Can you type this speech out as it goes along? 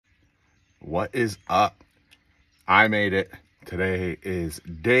What is up? I made it. Today is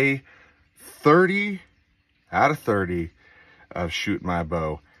day 30 out of 30 of shooting my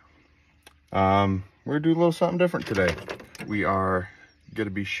bow. We're gonna do a little something different today. We are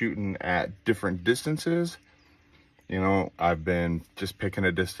gonna be shooting at different distances. You know, I've been just picking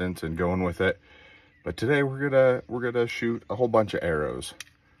a distance and going with it, but today we're gonna shoot a whole bunch of arrows.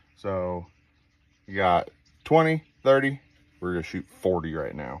 So we got 20, 30. We're gonna shoot 40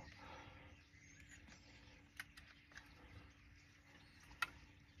 right now.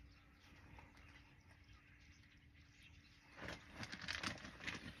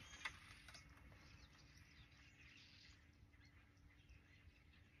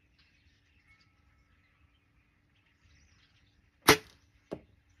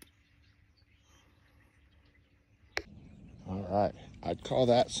 All right, I'd call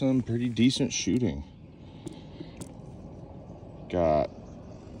that some pretty decent shooting. Got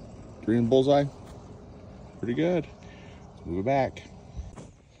 3 in bullseye, pretty good. Let's move it back.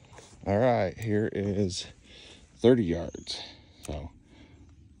 All right, here is 30 yards. So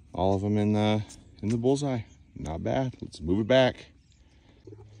all of them in the bullseye, not bad. Let's move it back.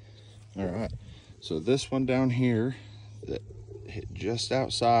 All right, so this one down here that hit just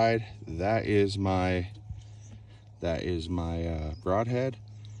outside, that is my broadhead,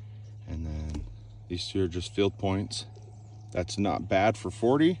 and then these two are just field points. That's not bad for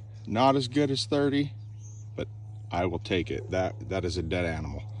 40, not as good as 30, but I will take it. That is a dead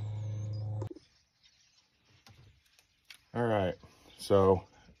animal. All right, so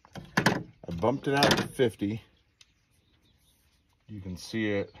I bumped it out to 50. You can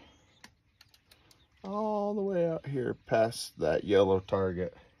see it all the way out here past that yellow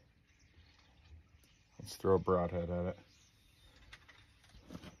target. Let's throw a broadhead at it.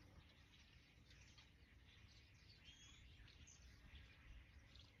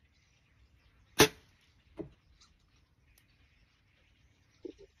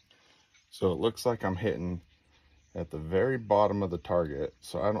 So it looks like I'm hitting at the very bottom of the target.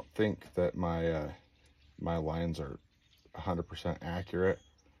 So I don't think that my my lines are 100% accurate.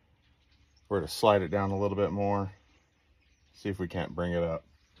 We're going to slide it down a little bit more, see if we can't bring it up.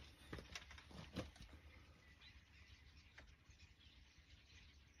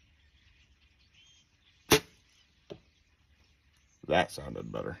 That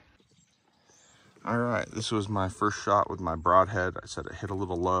sounded better. All right, this was my first shot with my broadhead. I said it hit a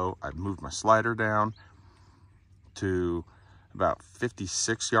little low. I moved my slider down to about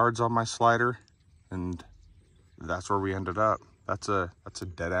 56 yards on my slider, and that's where we ended up. That's a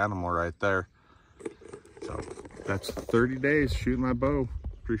dead animal right there. So that's 30 days shooting my bow.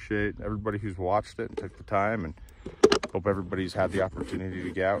 Appreciate everybody who's watched it and took the time, and hope everybody's had the opportunity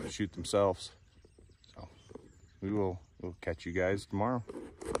to get out and shoot themselves. So we'll catch you guys tomorrow.